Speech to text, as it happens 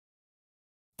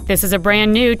This is a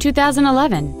brand new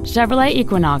 2011 Chevrolet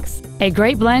Equinox, a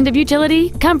great blend of utility,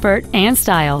 comfort, and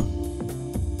style.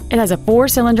 It has a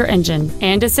 4-cylinder engine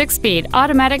and a 6-speed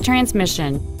automatic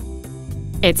transmission.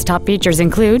 Its top features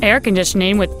include air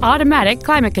conditioning with automatic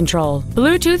climate control,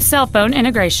 Bluetooth cell phone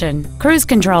integration, cruise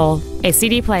control, a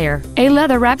CD player, a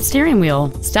leather-wrapped steering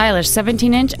wheel, stylish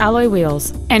 17-inch alloy wheels,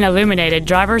 an illuminated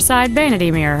driver's side vanity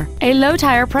mirror, a low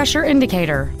tire pressure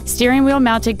indicator, steering wheel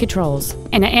mounted controls,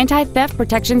 and an anti-theft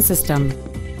protection system.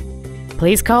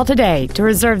 Please call today to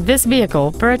reserve this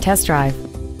vehicle for a test drive.